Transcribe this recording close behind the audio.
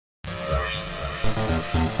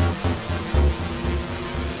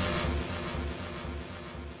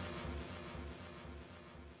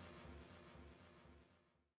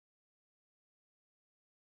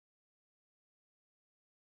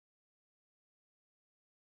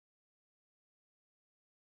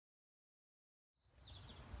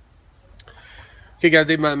Hey guys,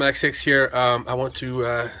 Dave Max 6 here. I want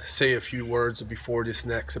to say a few words before this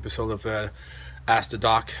next episode of Ask the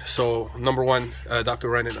Doc. So, number one, Dr.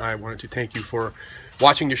 Ren and I wanted to thank you for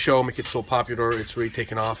watching the show, make it so popular. It's really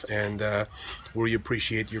taken off, and we really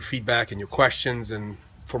appreciate your feedback and your questions. And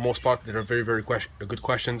for most part, they're very, very good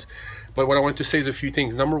questions. But what I want to say is a few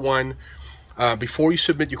things. Number one, before you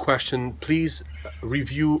submit your question, please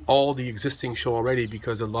review all the existing show already,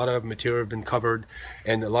 because a lot of material have been covered,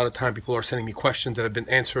 and a lot of time people are sending me questions that have been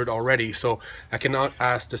answered already. So I cannot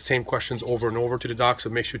ask the same questions over and over to the doc. So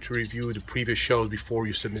make sure to review the previous shows before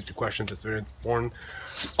you submit the questions. That's very important.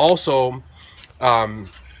 Also,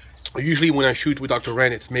 usually when I shoot with Dr.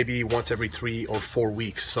 Ren, it's maybe once every 3 or 4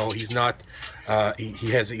 weeks. So he's not,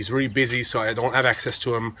 he's really busy, so I don't have access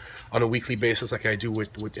to him on a weekly basis like I do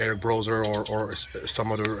with Eric Brozer or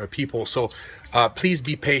some other people. So please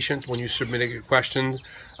be patient when you submit a question.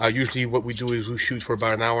 Usually what we do is we shoot for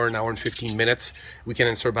about an hour and 15 minutes. We can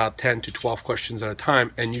answer about 10 to 12 questions at a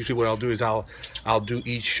time. And usually what I'll do is I'll do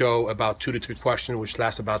each show about 2 to 3 questions, which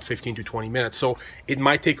lasts about 15 to 20 minutes. So it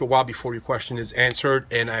might take a while before your question is answered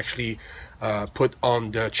and actually put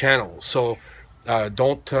on the channel. So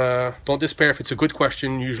don't despair if it's a good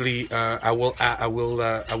question. Usually I will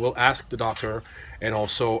ask the doctor, and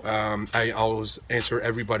also I always answer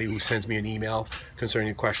everybody who sends me an email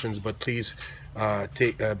concerning questions. But please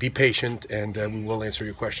be patient, and we will answer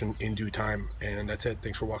your question in due time. And that's it.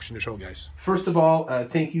 Thanks for watching the show, guys. First of all,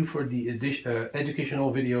 thank you for the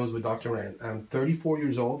educational videos with Dr. Rand. I'm 34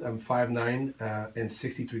 years old. I'm 5'9" and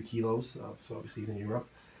 63 kilos. So obviously he's in Europe,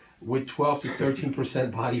 with 12 to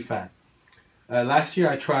 13% body fat. Last year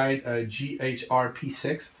I tried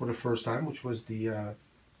GHRP6 for the first time, which was the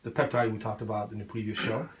peptide we talked about in the previous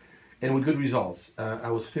show, and with good results. I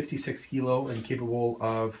was 56 kilo and capable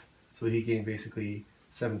of, so he gained basically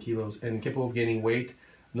 7 kilos, and capable of gaining weight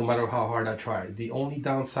no matter how hard I tried. The only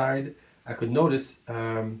downside I could notice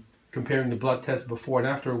comparing the blood test before and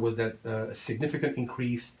after was that a significant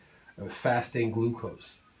increase of fasting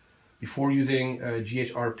glucose. Before using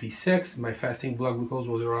GHRP6, my fasting blood glucose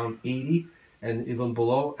was around 80, and even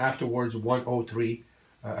below. Afterwards, 103.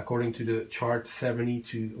 According to the chart, 70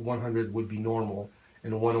 to 100 would be normal,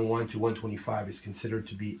 and 101 to 125 is considered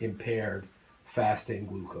to be impaired fasting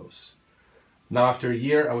glucose. Now, after a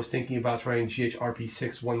year, I was thinking about trying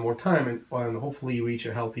GHRP6 one more time and hopefully reach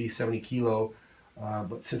a healthy 70 kilo,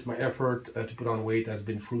 but since my effort to put on weight has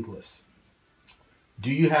been fruitless.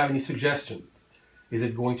 Do you have any suggestions? Is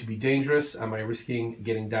it going to be dangerous? Am I risking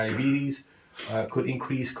getting diabetes? Could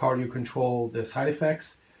increase cardio control the side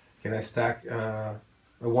effects? Can I stack a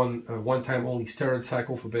one-time only steroid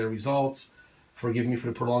cycle for better results? Forgive me for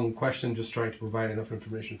the prolonged question, just trying to provide enough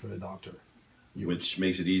information for the doctor. Which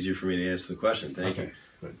makes it easier for me to answer the question. Thank you.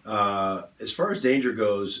 Good. As far as danger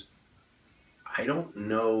goes, I don't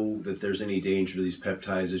know that there's any danger to these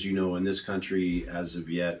peptides. As you know, in this country, as of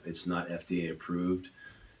yet, it's not FDA approved.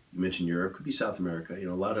 You mentioned Europe, could be South America. You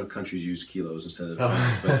know, a lot of countries use kilos instead of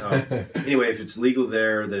pounds. But anyway, if it's legal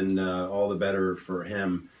there, then all the better for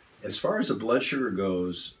him. As far as the blood sugar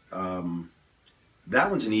goes, that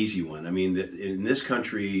one's an easy one. I mean, in this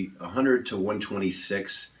country, 100 to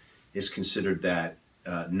 126 is considered that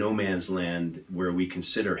no man's land where we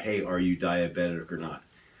consider, hey, are you diabetic or not?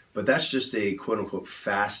 But that's just a quote-unquote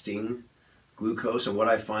fasting glucose. And what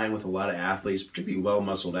I find with a lot of athletes, particularly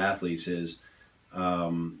well-muscled athletes, is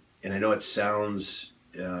and I know it sounds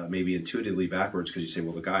maybe intuitively backwards, because you say,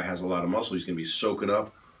 well, the guy has a lot of muscle, he's going to be soaking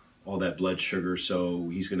up all that blood sugar, so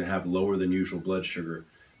he's going to have lower than usual blood sugar.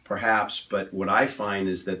 Perhaps, but what I find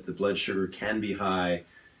is that the blood sugar can be high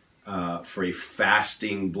for a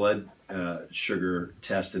fasting blood sugar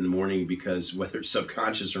test in the morning, because whether it's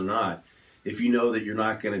subconscious or not, if you know that you're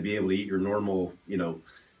not going to be able to eat your normal,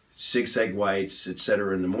 6 egg whites,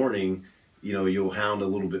 etc. in the morning, you'll hound a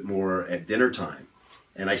little bit more at dinner time.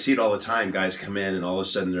 And I see it all the time. Guys come in and all of a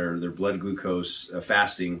sudden their blood glucose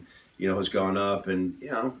fasting, has gone up, and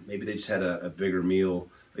maybe they just had a bigger meal,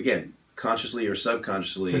 again, consciously or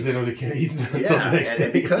subconsciously. Because they know they can't eat. Yeah,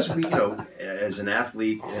 and because we, as an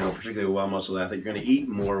athlete, particularly a well-muscled athlete, you're going to eat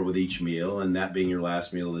more with each meal, and that being your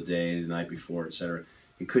last meal of the day, the night before, etc.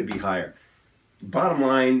 It could be higher. Bottom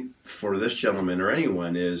line for this gentleman or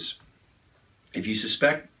anyone is, if you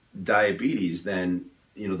suspect diabetes, then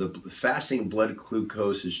the fasting blood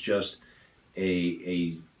glucose is just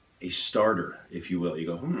a starter, if you will. You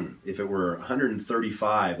go, if it were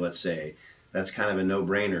 135, let's say, that's kind of a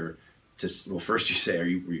no-brainer. Well, first you say,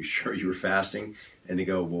 were you sure you were fasting? And they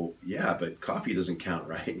go, well, yeah, but coffee doesn't count,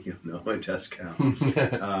 right? No, it does count.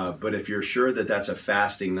 But if you're sure that that's a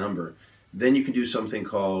fasting number, Then you can do something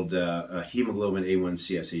called a hemoglobin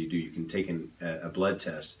A1C assay. You can take a blood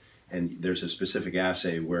test, and there's a specific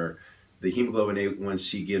assay where the hemoglobin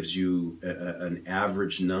A1C gives you an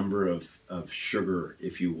average number of sugar,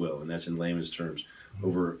 if you will, and that's in layman's terms,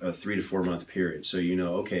 over a 3 to 4 month period. So you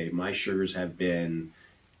know, okay, my sugars have been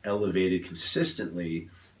elevated consistently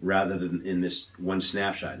rather than in this one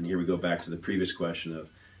snapshot. And here we go back to the previous question of,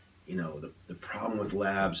 you know, the problem with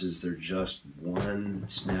labs is they're just one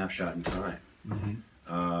snapshot in time.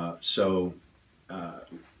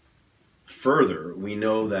 Further, we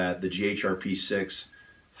know that the GHRP6,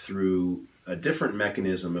 through a different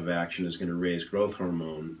mechanism of action, is going to raise growth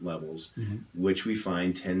hormone levels, which we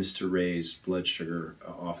find tends to raise blood sugar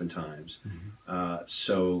oftentimes.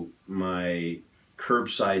 So my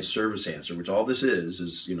curbside service answer, which all this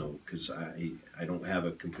is, you know, because I don't have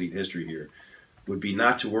a complete history here, would be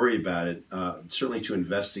not to worry about it, certainly to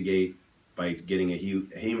investigate by getting a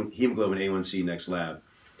hemoglobin A1C next lab.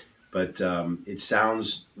 But it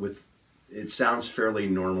sounds fairly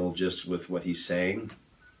normal just with what he's saying,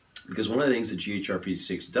 because one of the things that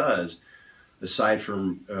GHRP6 does, aside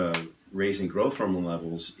from raising growth hormone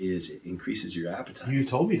levels, is it increases your appetite. You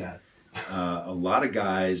told me that. A lot of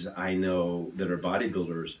guys I know that are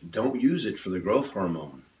bodybuilders don't use it for the growth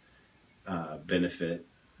hormone benefit.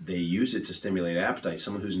 They use it to stimulate appetite.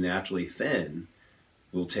 Someone who's naturally thin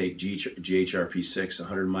will take GHRP6,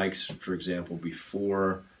 100 mics, for example,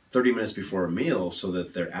 30 minutes before a meal, so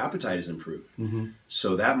that their appetite is improved.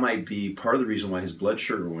 So that might be part of the reason why his blood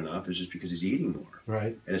sugar went up, is just because he's eating more.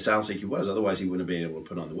 Right. And it sounds like he was. Otherwise, he wouldn't have been able to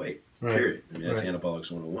put on the weight, period. I mean, that's Anabolics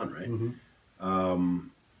 101, right?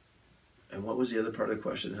 And what was the other part of the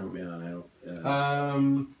question? Help me out.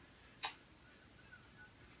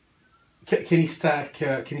 Can he stack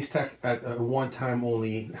at a one-time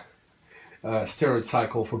only steroid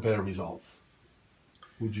cycle for better results?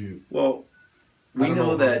 Would you? Well, we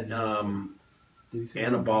know that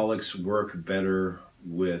anabolics work better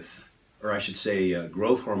with, or I should say,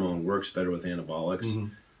 growth hormone works better with anabolics.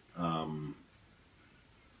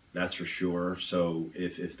 That's for sure. So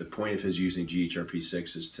if the point of his using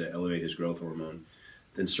GHRP6 is to elevate his growth hormone,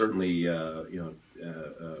 then certainly a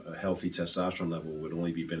healthy testosterone level would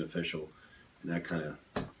only be beneficial. And that kind of,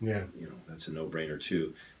 that's a no-brainer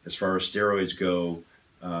too. As far as steroids go,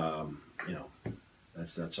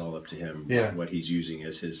 that's all up to him. What he's using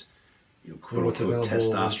as his, quote-unquote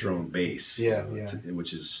testosterone base.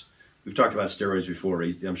 Which is, we've talked about steroids before.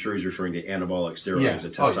 I'm sure he's referring to anabolic steroids, a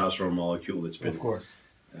testosterone molecule that's been, of course,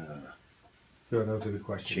 that was a good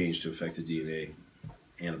question. Changed to affect the DNA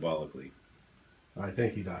anabolically. All right,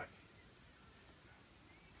 thank you, Doc.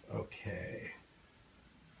 Okay.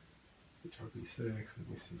 HRP6, let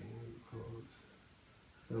me see.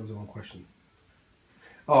 That was the one question.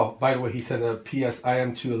 Oh, by the way, he said, P.S. I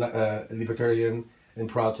am too a libertarian and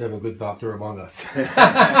proud to have a good doctor among us.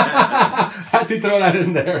 Had to throw that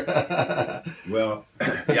in there. Well,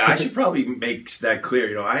 I should probably make that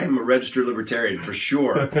clear. I am a registered libertarian for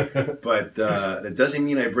sure, but that doesn't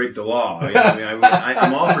mean I break the law.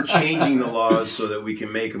 I'm all for changing the laws so that we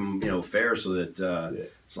can make them, fair, so that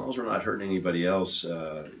as long as we're not hurting anybody else,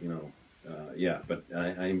 But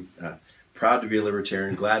I'm proud to be a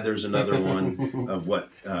libertarian. Glad there's another one of what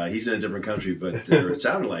he's in a different country, but it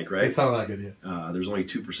sounded like, right? It sounded like it, yeah. There's only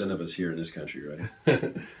 2% of us here in this country, right?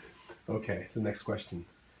 Okay, the next question.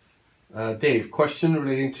 Dave, question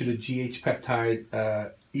relating to the GH peptide,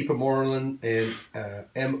 ipamorelin and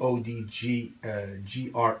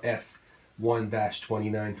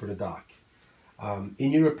GRF1-29 for the doc.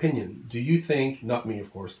 In your opinion, do you think, not me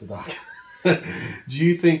of course, the doc, do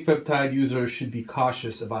you think peptide users should be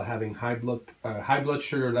cautious about having high blood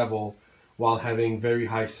sugar level while having very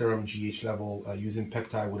high serum GH level using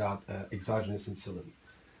peptide without exogenous insulin?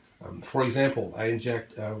 For example, I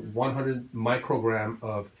inject 100 microgram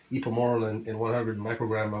of ipamorelin and 100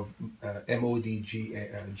 microgram of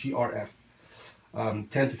GRF 10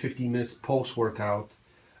 to 15 minutes post-workout.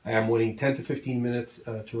 I am waiting 10 to 15 minutes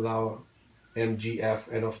to allow MGF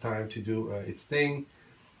enough time to do its thing.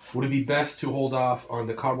 Would it be best to hold off on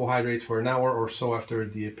the carbohydrates for an hour or so after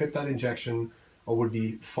the peptide injection, or would it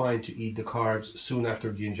be fine to eat the carbs soon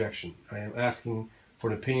after the injection? I am asking for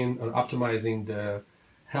an opinion on optimizing the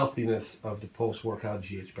healthiness of the post-workout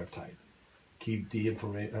GH peptide. Keep the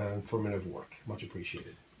informative work. Much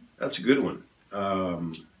appreciated. That's a good one.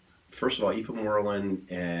 First of all, ipamorelin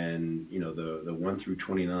and the 1 through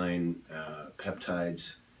 29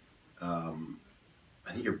 peptides.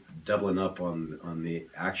 I think you're doubling up on the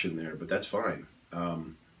action there, but that's fine.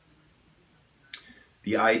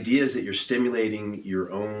 The idea is that you're stimulating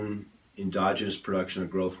your own endogenous production of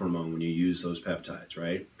growth hormone when you use those peptides,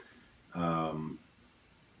 right?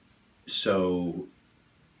 So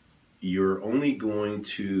you're only going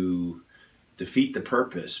to defeat the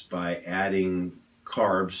purpose by adding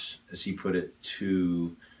carbs, as he put it,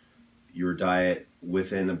 to your diet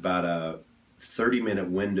within about a 30-minute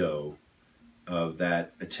window of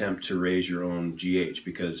that attempt to raise your own GH,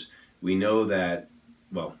 because we know that,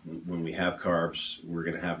 well, when we have carbs, we're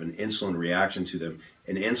going to have an insulin reaction to them,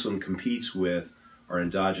 and insulin competes with our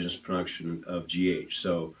endogenous production of GH.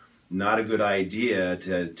 So not a good idea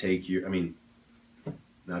to take your,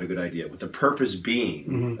 not a good idea. With the purpose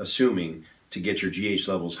being, assuming to get your GH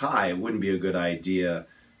levels high, it wouldn't be a good idea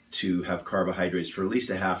to have carbohydrates for at least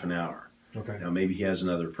a half an hour. Okay. Now, maybe he has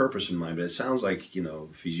another purpose in mind, but it sounds like,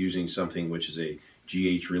 if he's using something which is a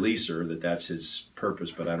GH releaser, that's his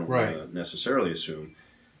purpose, but I don't want to necessarily assume.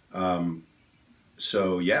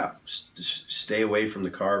 So, yeah, stay away from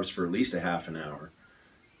the carbs for at least a half an hour.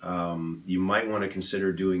 You might want to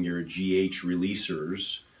consider doing your GH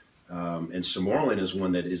releasers. And Sermorelin is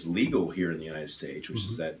one that is legal here in the United States, which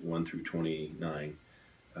is that 1 through 29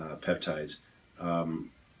 peptides,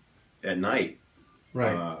 at night,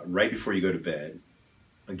 right before you go to bed.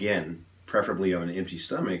 Again, preferably on an empty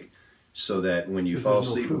stomach, so that when you fall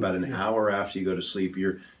asleep, about an hour after you go to sleep,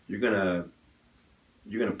 you're gonna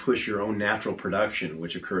push your own natural production,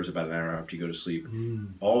 which occurs about an hour after you go to sleep,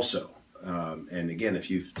 also. And again, if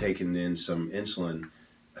you've taken in some insulin,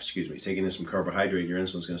 taking in some carbohydrate, your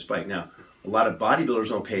insulin's going to spike. Now, a lot of bodybuilders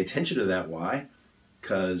don't pay attention to that. Why?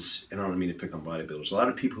 Because, and I don't mean to pick on bodybuilders, a lot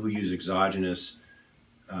of people who use exogenous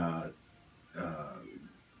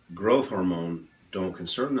growth hormone don't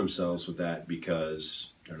concern themselves with that because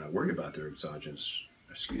they're not worried about their endogenous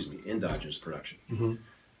production.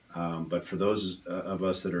 But for those of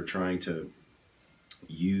us that are trying to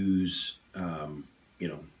use,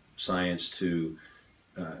 science to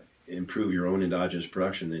improve your own endogenous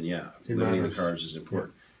production, then yeah, limiting the carbs is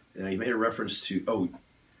important. And you made a reference to,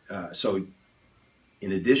 so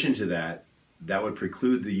in addition to that, that would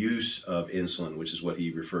preclude the use of insulin, which is what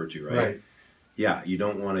he referred to, right? Right. Yeah, you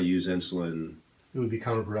don't want to use insulin. It would be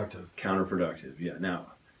counterproductive. Counterproductive, yeah. Now,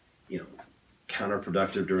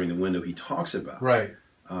 counterproductive during the window he talks about. Right.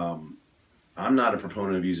 I'm not a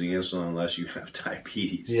proponent of using insulin unless you have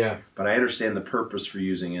diabetes. Yeah. But I understand the purpose for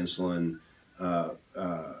using insulin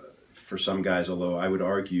for some guys, although I would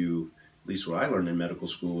argue, at least what I learned in medical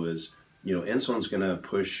school is, insulin's going to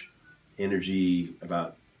push energy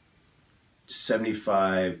about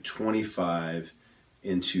 75-25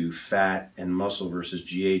 into fat and muscle versus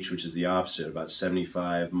GH, which is the opposite, about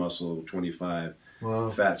 75 muscle, 25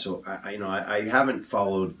 fat. So I haven't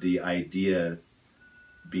followed the idea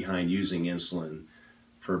behind using insulin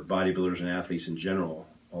for bodybuilders and athletes in general,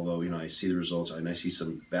 although I see the results and I see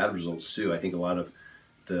some bad results too. I think a lot of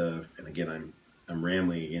and again I'm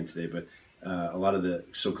rambling again today, but a lot of the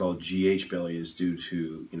so-called GH belly is due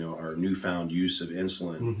to our newfound use of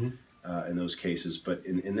insulin in those cases. But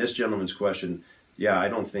in this gentleman's question, yeah, I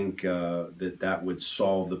don't think that would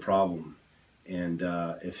solve the problem. And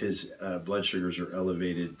if his blood sugars are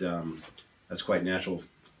elevated, that's quite natural.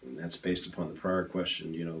 And that's based upon the prior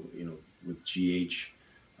question. With GH,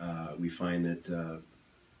 we find that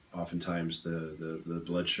oftentimes the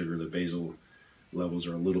blood sugar, the basal levels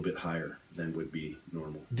are a little bit higher than would be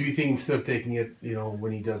normal. Do you think instead of taking it,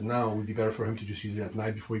 when he does now, it would be better for him to just use it at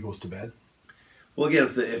night before he goes to bed? Well, again,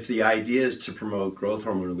 if the idea is to promote growth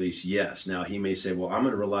hormone release, yes. Now, he may say, well, I'm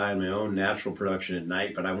going to rely on my own natural production at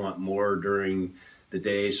night, but I want more during the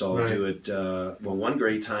day, so I'll do it. Well, one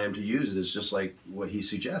great time to use it is just like what he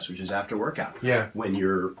suggests, which is after workout. Yeah. When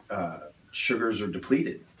your sugars are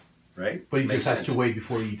depleted, right? But he just has to wait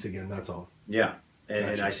before he eats again, that's all. Yeah.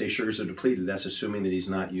 And I say sugars are depleted. That's assuming that he's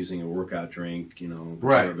not using a workout drink,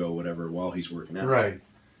 Targo, whatever, while he's working out. Right.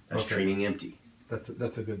 That's training empty. That's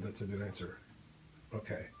a good answer.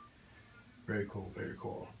 Okay. Very cool. Very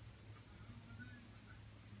cool.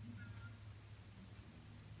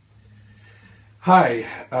 Hi.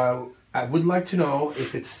 I would like to know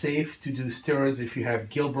if it's safe to do steroids if you have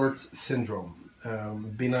Gilbert's syndrome,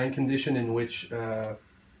 benign condition in which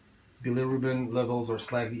bilirubin levels are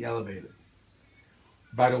slightly elevated.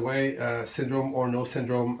 By the way, syndrome or no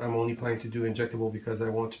syndrome, I'm only planning to do injectable because I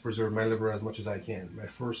want to preserve my liver as much as I can. My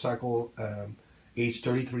first cycle, age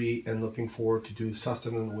 33, and looking forward to do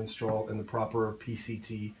sustenance, Winstrol, and the proper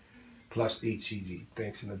PCT plus HCG.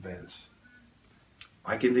 Thanks in advance.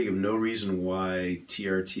 I can think of no reason why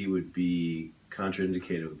TRT would be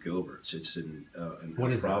contraindicated with Gilbert's. It's a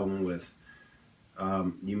problem with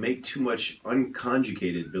you make too much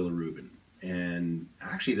unconjugated bilirubin. And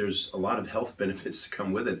actually, there's a lot of health benefits that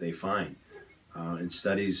come with it, they find. In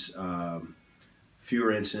studies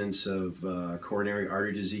fewer incidents of coronary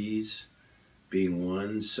artery disease being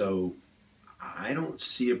one. So I don't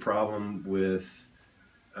see a problem with,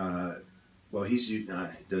 well, he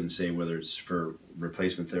doesn't say whether it's for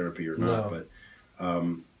replacement therapy or not, but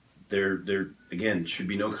there again should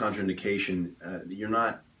be no contraindication.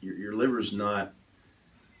 Your liver's not,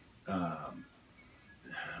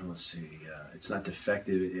 let's see, it's not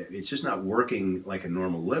defective. It's just not working like a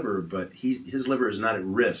normal liver, but his liver is not at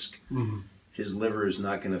risk. Mm-hmm. His liver is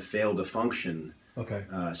not going to fail to function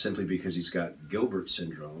simply because he's got Gilbert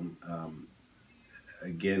syndrome.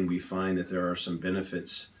 Again, we find that there are some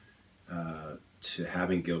benefits to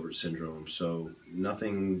having Gilbert syndrome, so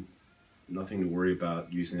nothing to worry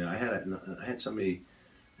about using that. I had somebody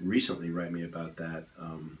recently write me about that.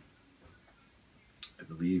 I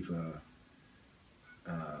believe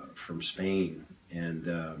from Spain, and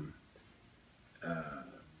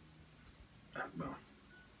well,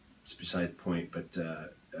 it's beside the point. But there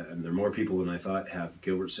are more people than I thought have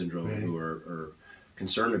Gilbert syndrome who are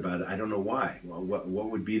concerned about it. I don't know why. Well, what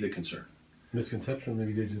would be the concern? Misconception.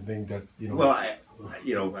 Maybe they didn't think that, you know. Well,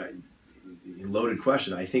 loaded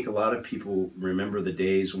question. I think a lot of people remember the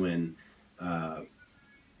days when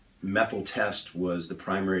methyl test was the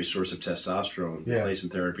primary source of testosterone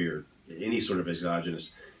replacement therapy, or any sort of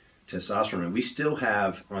exogenous testosterone. And we still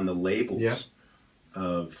have on the labels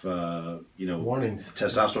of warnings,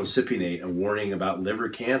 testosterone cypionate, a warning about liver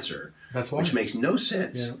cancer. That's why. Which makes no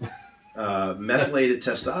sense. Methylated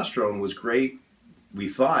testosterone was great, we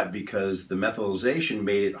thought, because the methylation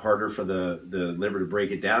made it harder for the liver to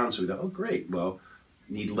break it down. So we thought, oh great, well,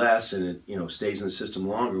 need less, and it stays in the system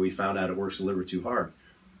longer. We found out it works the liver too hard.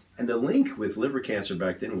 And the link with liver cancer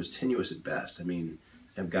back then was tenuous at best. I mean,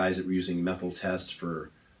 you have guys that were using methyl tests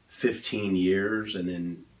for 15 years, and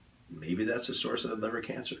then maybe that's the source of the liver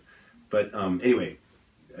cancer. But anyway,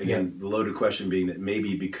 again, the loaded question being that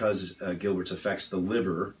maybe because Gilbert's affects the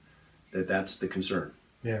liver, that's the concern.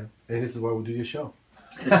 Yeah, and this is why we do this show.